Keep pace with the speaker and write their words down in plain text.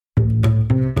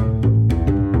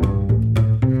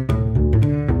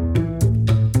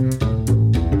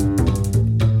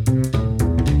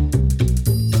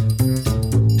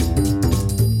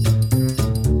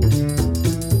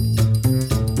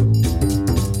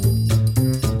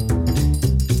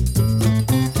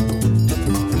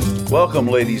Welcome,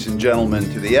 ladies and gentlemen,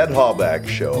 to the Ed Hallback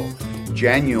Show,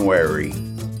 January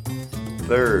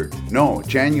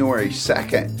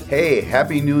 2nd. Hey,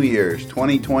 Happy New Year's,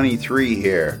 2023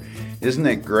 here. Isn't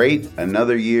it great?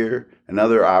 Another year,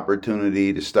 another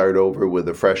opportunity to start over with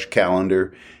a fresh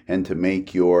calendar and to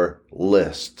make your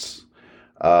lists.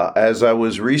 As I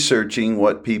was researching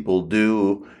what people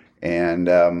do and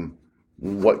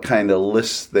what kind of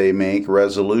lists they make,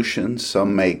 resolutions,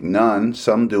 some make none,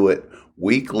 some do it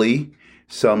weekly,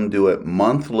 some do it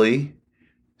monthly,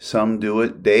 some do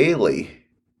it daily.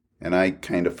 And I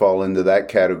kind of fall into that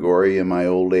category in my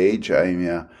old age.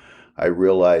 I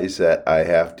realize that I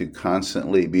have to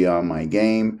constantly be on my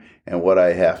game and what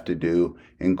I have to do,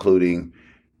 including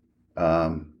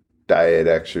diet,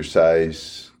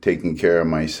 exercise, taking care of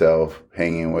myself,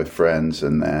 hanging with friends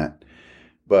and that.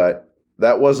 But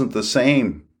that wasn't the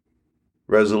same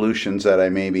resolutions that I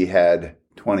maybe had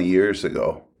 20 years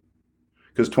ago.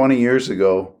 Because 20 years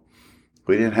ago,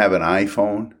 we didn't have an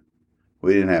iPhone.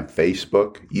 We didn't have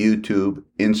Facebook, YouTube,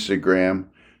 Instagram,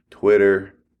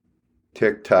 Twitter,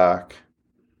 TikTok.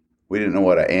 We didn't know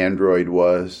what an Android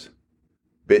was.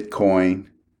 Bitcoin.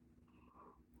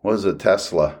 What was a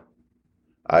Tesla?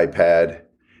 iPad,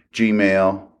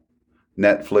 Gmail,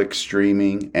 Netflix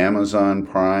streaming, Amazon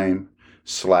Prime,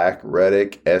 Slack,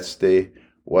 Reddit, Este,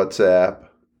 WhatsApp,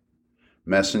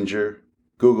 Messenger,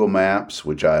 Google Maps,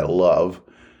 which I love,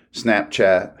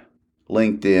 Snapchat,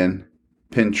 LinkedIn,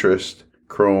 Pinterest,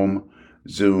 Chrome,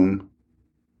 Zoom,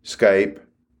 Skype,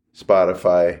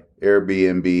 Spotify,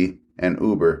 Airbnb, and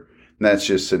Uber. And that's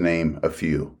just to name a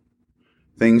few.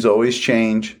 Things always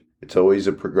change. It's always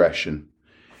a progression.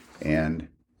 And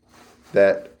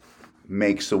that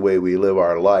makes the way we live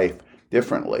our life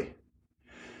differently.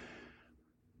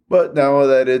 But now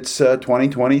that it's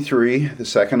 2023, the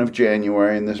 2nd of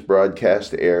January, and this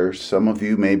broadcast airs, some of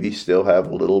you maybe still have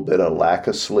a little bit of lack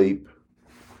of sleep,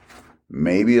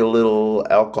 maybe a little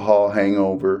alcohol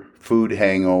hangover, food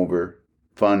hangover,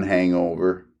 fun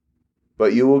hangover.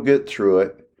 But you will get through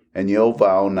it, and you'll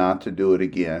vow not to do it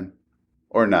again,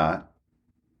 or not.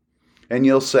 And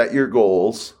you'll set your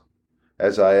goals,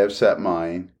 as I have set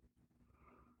mine.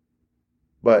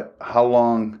 But how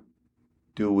long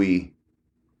do we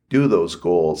do those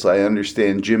goals? I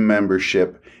understand gym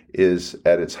membership is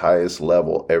at its highest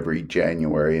level every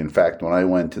January. In fact, when I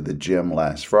went to the gym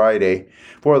last Friday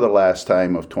for the last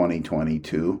time of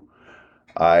 2022,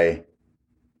 I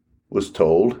was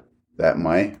told that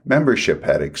my membership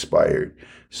had expired.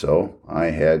 So I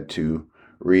had to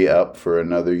re-up for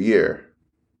another year.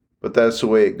 But that's the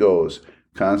way it goes,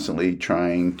 constantly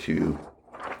trying to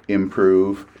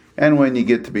improve. And when you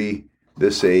get to be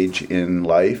this age in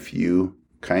life, you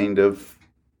kind of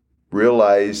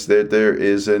realize that there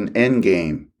is an end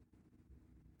game.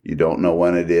 You don't know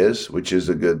when it is, which is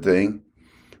a good thing,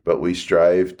 but we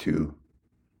strive to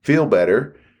feel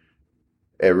better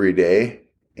every day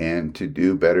and to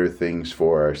do better things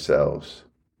for ourselves.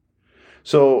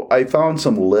 So I found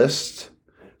some lists.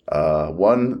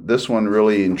 This one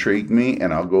really intrigued me,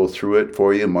 and I'll go through it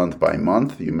for you month by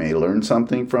month. You may learn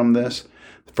something from this.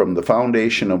 From the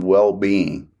Foundation of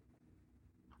Well-Being,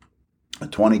 a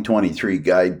 2023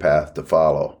 guide path to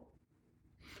follow.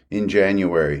 In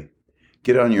January,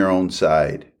 get on your own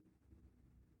side.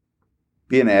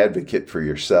 Be an advocate for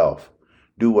yourself.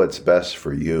 Do what's best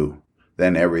for you.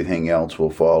 Then everything else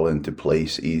will fall into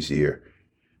place easier.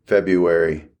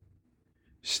 February,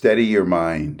 steady your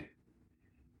mind.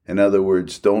 In other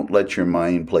words, don't let your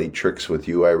mind play tricks with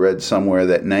you. I read somewhere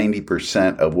that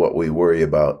 90% of what we worry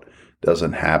about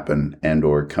doesn't happen and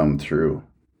or come through.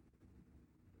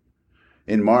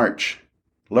 In March,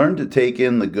 learn to take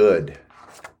in the good.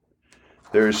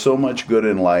 There is so much good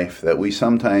in life that we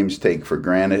sometimes take for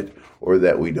granted or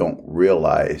that we don't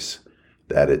realize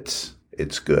that it's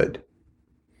good.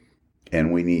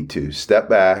 And we need to step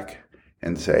back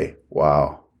and say,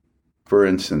 wow. For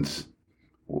instance,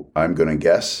 I'm going to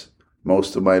guess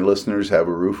most of my listeners have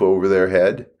a roof over their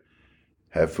head,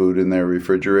 have food in their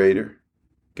refrigerator,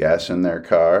 gas in their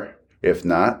car. If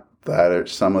not, that are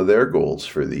some of their goals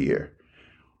for the year.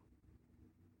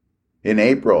 In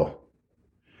April,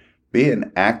 be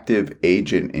an active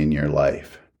agent in your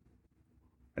life.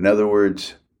 In other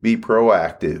words, be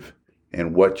proactive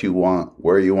in what you want,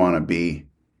 where you want to be,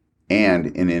 and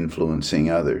in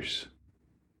influencing others.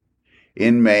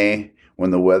 In May, when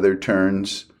the weather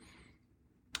turns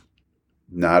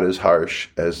not as harsh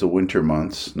as the winter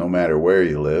months, no matter where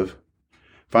you live,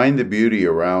 find the beauty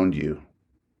around you.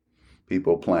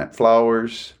 People plant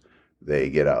flowers, they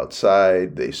get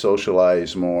outside, they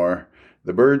socialize more,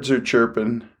 the birds are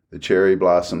chirping, the cherry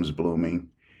blossoms blooming,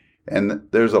 And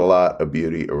there's a lot of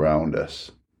beauty around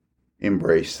us.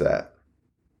 Embrace that.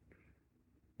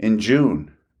 In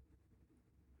June,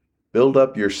 build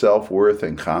up your self-worth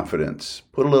and confidence.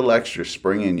 Put a little extra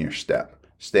spring in your step.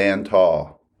 Stand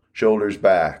tall, shoulders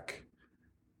back.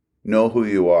 Know who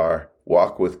you are.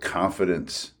 Walk with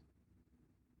confidence.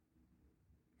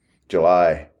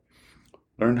 July,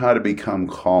 learn how to become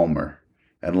calmer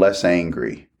and less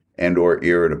angry and or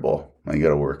irritable. I got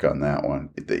to work on that one.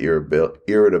 The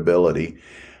irritability.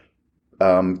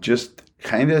 Just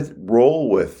kind of roll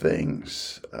with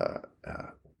things.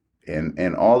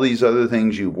 And all these other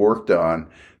things you've worked on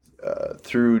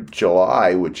through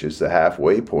July, which is the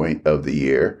halfway point of the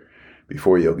year,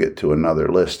 before you'll get to another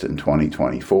list in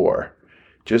 2024.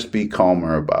 Just be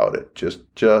calmer about it.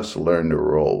 Just learn to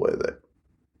roll with it.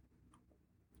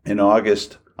 In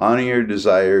August, honor your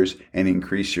desires and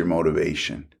increase your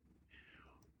motivation.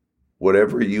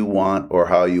 Whatever you want or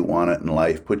how you want it in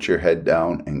life, put your head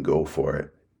down and go for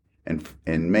it.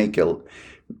 And make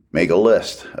a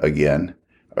list again.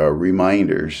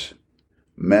 Reminders,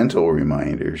 mental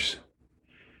reminders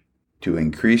to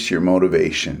increase your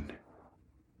motivation,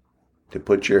 to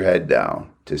put your head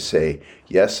down, to say,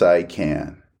 yes, I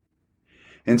can.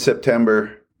 In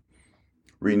September,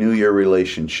 renew your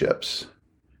relationships,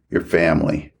 your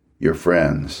family, your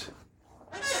friends,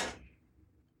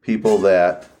 people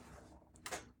that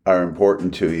are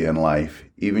important to you in life,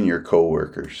 even your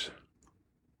coworkers.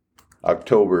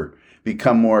 October,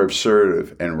 become more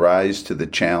assertive and rise to the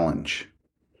challenge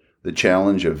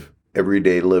of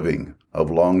everyday living, of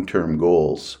long-term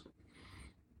goals.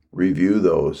 Review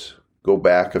those. Go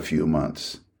back a few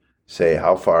months. Say,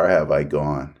 how far have I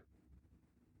gone?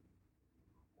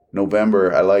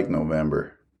 November, I like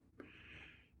November.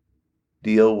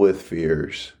 Deal with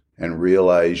fears and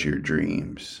realize your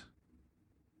dreams.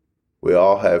 We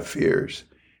all have fears,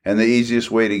 and the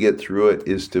easiest way to get through it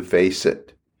is to face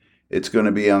it. It's going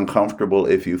to be uncomfortable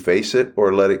if you face it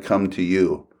or let it come to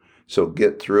you. So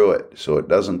get through it so it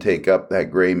doesn't take up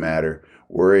that gray matter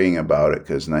worrying about it,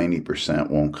 because 90%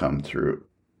 won't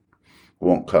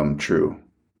come true.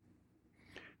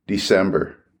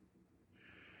 December.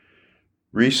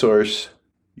 Resource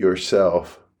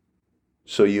yourself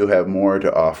so you have more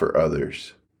to offer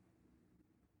others.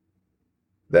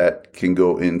 That can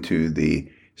go into the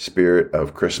spirit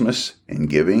of Christmas and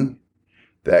giving.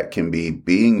 That can be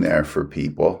being there for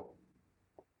people.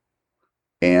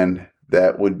 And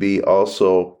that would be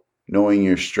also knowing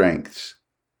your strengths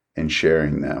and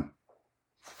sharing them.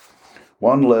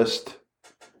 One list,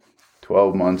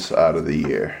 12 months out of the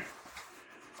year.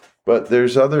 But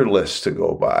there's other lists to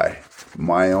go by.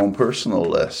 My own personal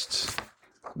lists.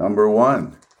 Number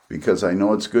 1, because I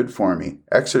know it's good for me,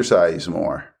 exercise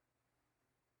more.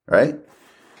 Right?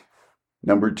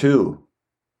 Number 2,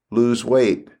 lose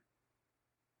weight.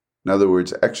 In other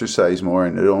words, exercise more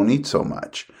and don't eat so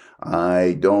much.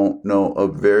 I don't know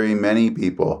of very many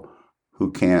people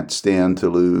who can't stand to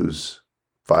lose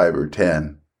 5 or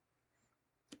 10.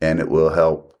 And it will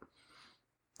help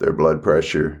their blood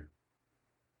pressure,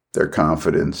 their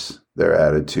confidence, their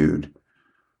attitude,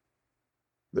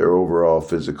 their overall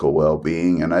physical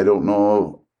well-being. And I don't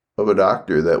know of a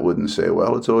doctor that wouldn't say,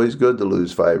 well, it's always good to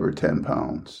lose 5 or 10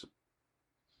 pounds.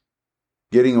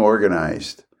 Getting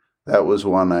organized. That was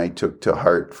one I took to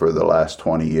heart for the last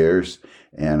 20 years,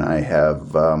 and I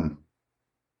have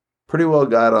pretty well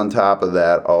got on top of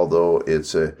that, although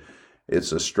it's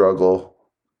a struggle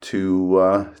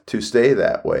to stay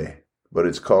that way, but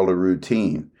it's called a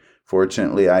routine.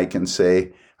 Fortunately, I can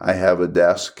say I have a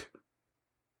desk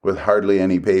with hardly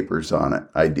any papers on it.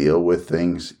 I deal with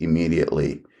things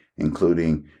immediately,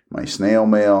 including my snail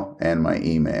mail and my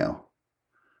email.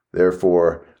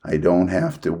 Therefore, I don't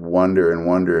have to wonder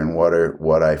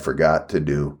what I forgot to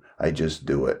do. I just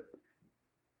do it.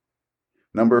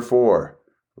 Number 4,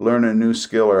 learn a new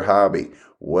skill or hobby.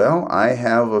 Well, I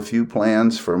have a few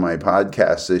plans for my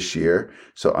podcast this year,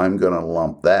 so I'm going to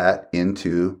lump that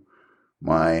into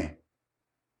my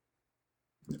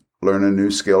learn a new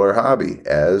skill or hobby,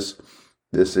 as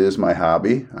this is my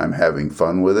hobby. I'm having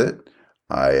fun with it.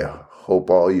 I hope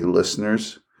all you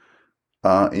listeners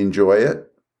enjoy it.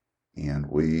 And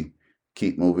we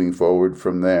keep moving forward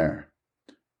from there.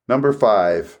 Number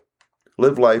 5,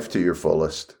 live life to your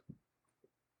fullest.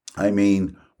 I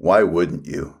mean, why wouldn't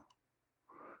you?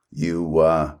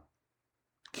 You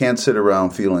can't sit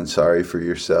around feeling sorry for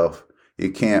yourself. You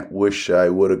can't wish I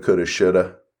woulda, coulda,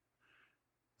 shoulda.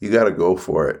 You got to go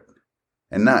for it.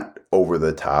 And not over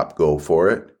the top go for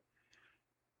it,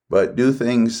 but do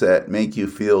things that make you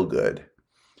feel good.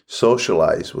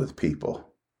 Socialize with people.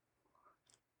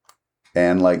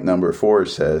 And like number 4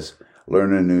 says,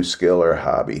 learn a new skill or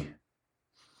hobby.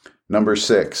 Number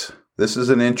 6, this is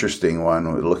an interesting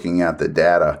one. We're looking at the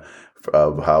data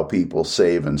of how people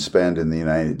save and spend in the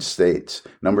United States.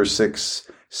 Number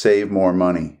 6, save more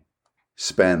money,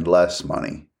 spend less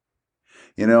money.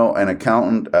 You know, an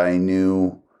accountant I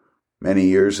knew many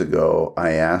years ago,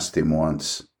 I asked him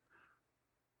once,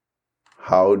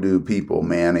 how do people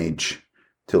manage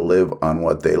to live on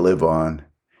what they live on?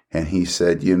 And he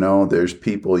said, you know, there's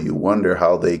people you wonder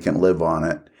how they can live on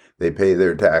it. They pay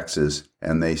their taxes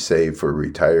and they save for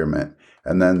retirement.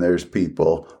 And then there's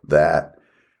people that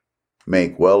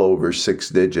make well over 6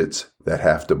 digits that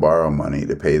have to borrow money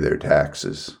to pay their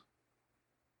taxes.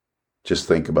 Just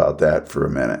think about that for a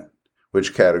minute.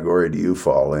 Which category do you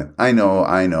fall in? I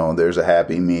know, there's a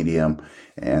happy medium,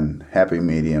 and happy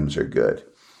mediums are good.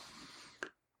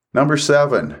 Number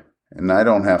 7, and I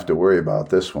don't have to worry about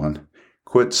this one,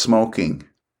 quit smoking.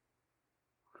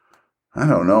 I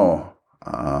don't know.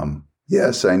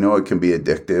 Yes, I know it can be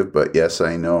addictive, but yes,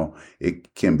 I know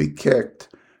it can be kicked.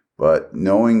 But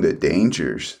knowing the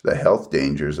dangers, the health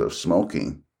dangers of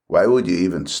smoking, why would you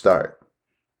even start?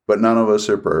 But none of us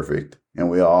are perfect, and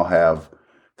we all have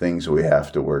things we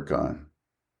have to work on.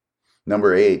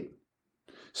 Number 8,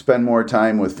 spend more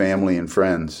time with family and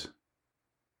friends.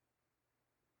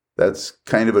 That's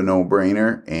kind of a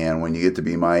no-brainer, and when you get to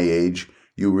be my age,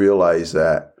 you realize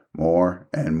that more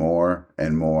and more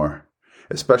and more.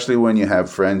 Especially when you have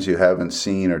friends you haven't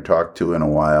seen or talked to in a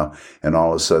while, and all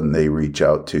of a sudden they reach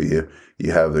out to you.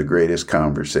 You have the greatest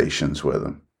conversations with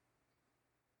them.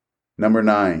 Number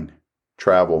 9,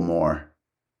 travel more.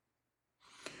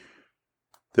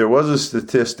 There was a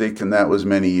statistic, and that was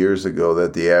many years ago,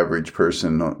 that the average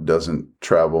person doesn't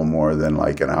travel more than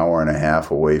like an hour and a half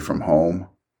away from home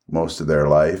most of their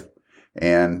life.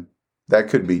 And that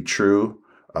could be true.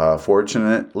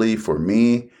 Fortunately for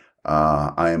me,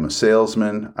 I am a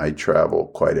salesman. I travel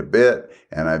quite a bit,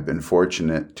 and I've been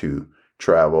fortunate to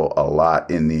travel a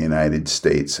lot in the United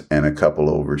States and a couple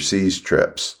overseas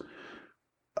trips.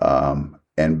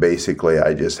 And basically,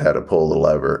 I just had to pull the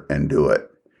lever and do it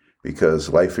because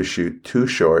life is too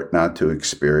short not to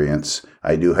experience.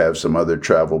 I do have some other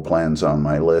travel plans on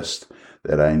my list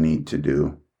that I need to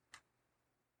do.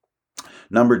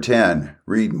 Number 10,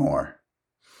 read more.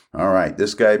 All right,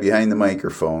 this guy behind the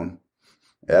microphone,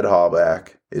 Ed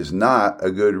Hallback, is not a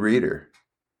good reader.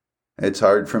 It's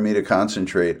hard for me to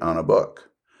concentrate on a book,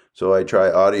 so I try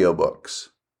audiobooks.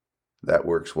 That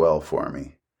works well for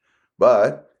me.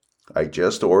 But I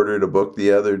just ordered a book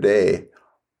the other day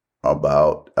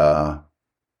about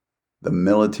the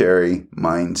military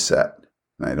mindset.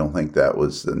 I don't think that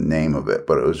was the name of it,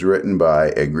 but it was written by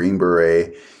a Green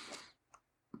Beret,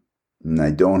 and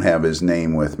I don't have his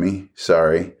name with me.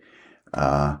 Sorry.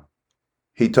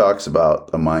 He talks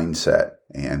about the mindset,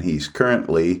 and he's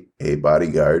currently a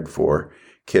bodyguard for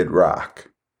Kid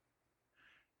Rock.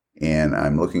 And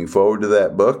I'm looking forward to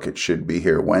that book. It should be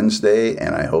here Wednesday,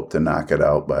 and I hope to knock it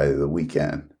out by the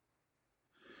weekend.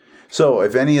 So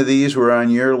if any of these were on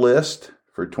your list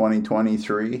for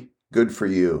 2023, good for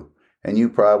you. And you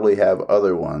probably have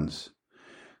other ones.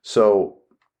 So,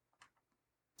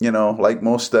 you know, like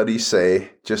most studies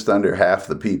say, just under half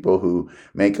the people who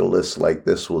make a list like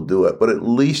this will do it. But at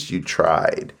least you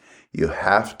tried. You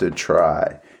have to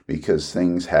try because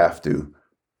things have to,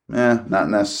 not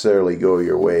necessarily go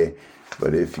your way.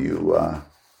 But if you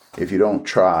don't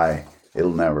try,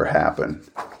 it'll never happen.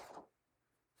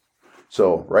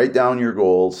 So write down your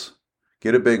goals,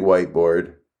 get a big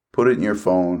whiteboard, put it in your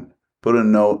phone, put a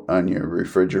note on your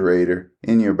refrigerator,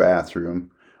 in your bathroom,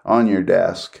 on your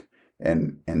desk,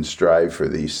 and strive for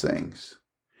these things.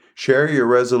 Share your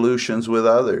resolutions with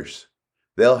others.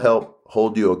 They'll help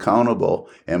hold you accountable,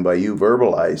 and by you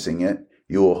verbalizing it,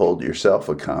 you will hold yourself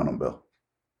accountable.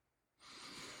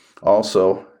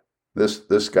 Also,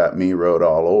 this got me wrote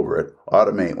all over it.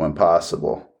 Automate when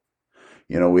possible.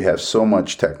 You know, we have so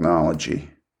much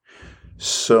technology,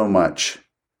 so much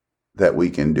that we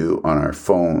can do on our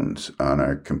phones, on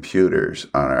our computers,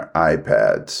 on our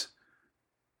iPads,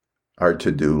 our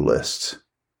to-do lists.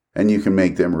 And you can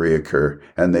make them reoccur,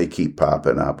 and they keep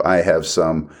popping up. I have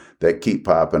some that keep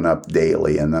popping up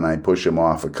daily, and then I push them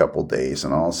off a couple days,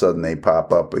 and all of a sudden they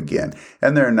pop up again.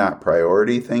 And they're not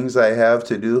priority things I have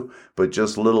to do, but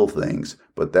just little things.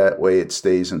 But that way it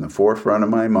stays in the forefront of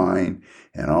my mind,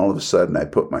 and all of a sudden I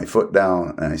put my foot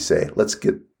down and I say, let's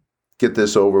get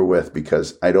this over with,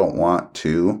 because I don't want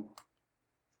to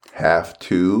have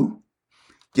to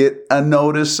get a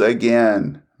notice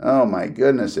again. Oh my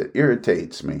goodness, it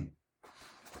irritates me.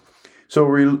 So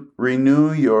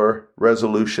renew your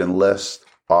resolution list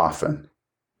often.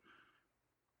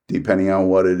 depending on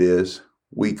what it is,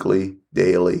 weekly,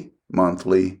 daily,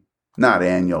 monthly, not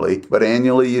annually, but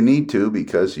annually you need to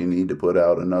because you need to put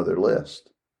out another list.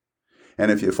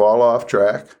 And if you fall off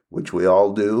track, which we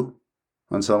all do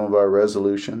on some of our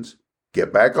resolutions,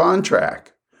 get back on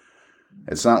track.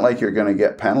 It's not like you're going to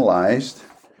get penalized.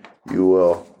 You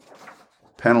will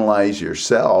penalize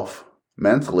yourself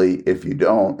mentally if you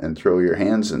don't and throw your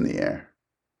hands in the air.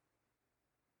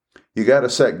 You got to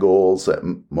set goals that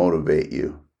motivate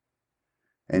you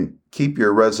and keep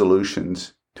your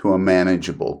resolutions to a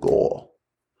manageable goal.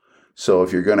 So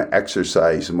if you're going to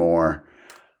exercise more,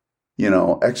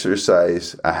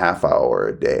 exercise a half hour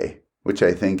a day, which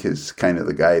I think is kind of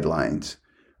the guidelines.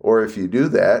 Or if you do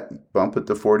that, bump it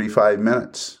to 45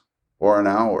 minutes or an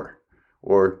hour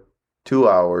or 2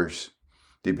 hours,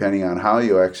 depending on how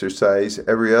you exercise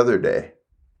every other day.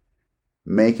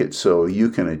 Make it so you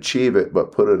can achieve it,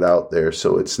 but put it out there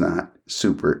so it's not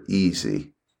super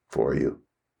easy for you.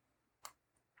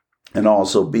 And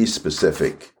also be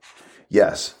specific.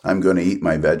 Yes, I'm going to eat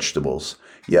my vegetables.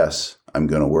 Yes, I'm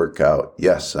going to work out.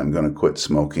 Yes, I'm going to quit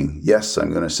smoking. Yes, I'm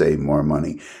going to save more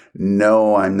money.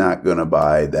 No, I'm not going to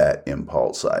buy that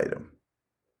impulse item.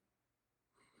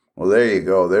 Well, there you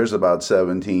go. There's about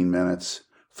 17 minutes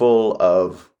full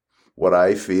of what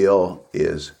I feel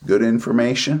is good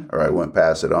information, or I wouldn't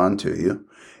pass it on to you,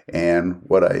 and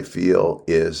what I feel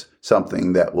is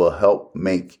something that will help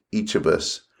make each of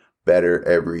us better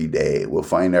every day. We'll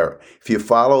find out if you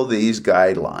follow these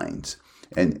guidelines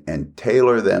and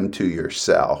tailor them to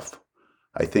yourself,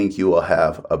 I think you will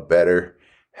have a better,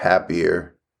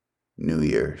 happier New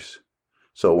Year's.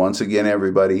 So once again,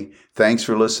 everybody, thanks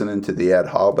for listening to the Ed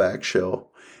Hallback Show.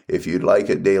 If you'd like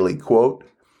a daily quote,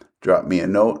 drop me a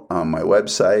note on my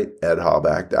website,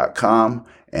 edhallback.com,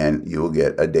 and you will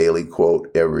get a daily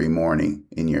quote every morning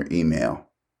in your email.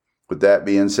 With that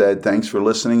being said, thanks for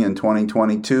listening in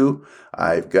 2022.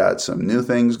 I've got some new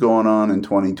things going on in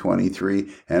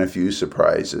 2023 and a few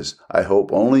surprises. I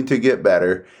hope only to get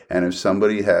better, and if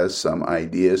somebody has some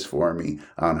ideas for me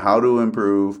on how to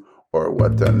improve or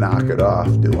what to knock it off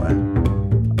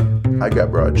doing, I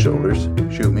got broad shoulders.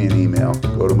 Shoot me an email.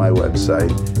 Go to my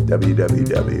website,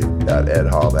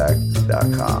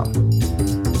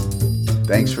 www.edhallback.com.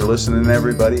 Thanks for listening,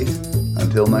 everybody.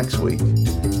 Until next week.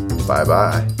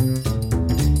 Bye-bye.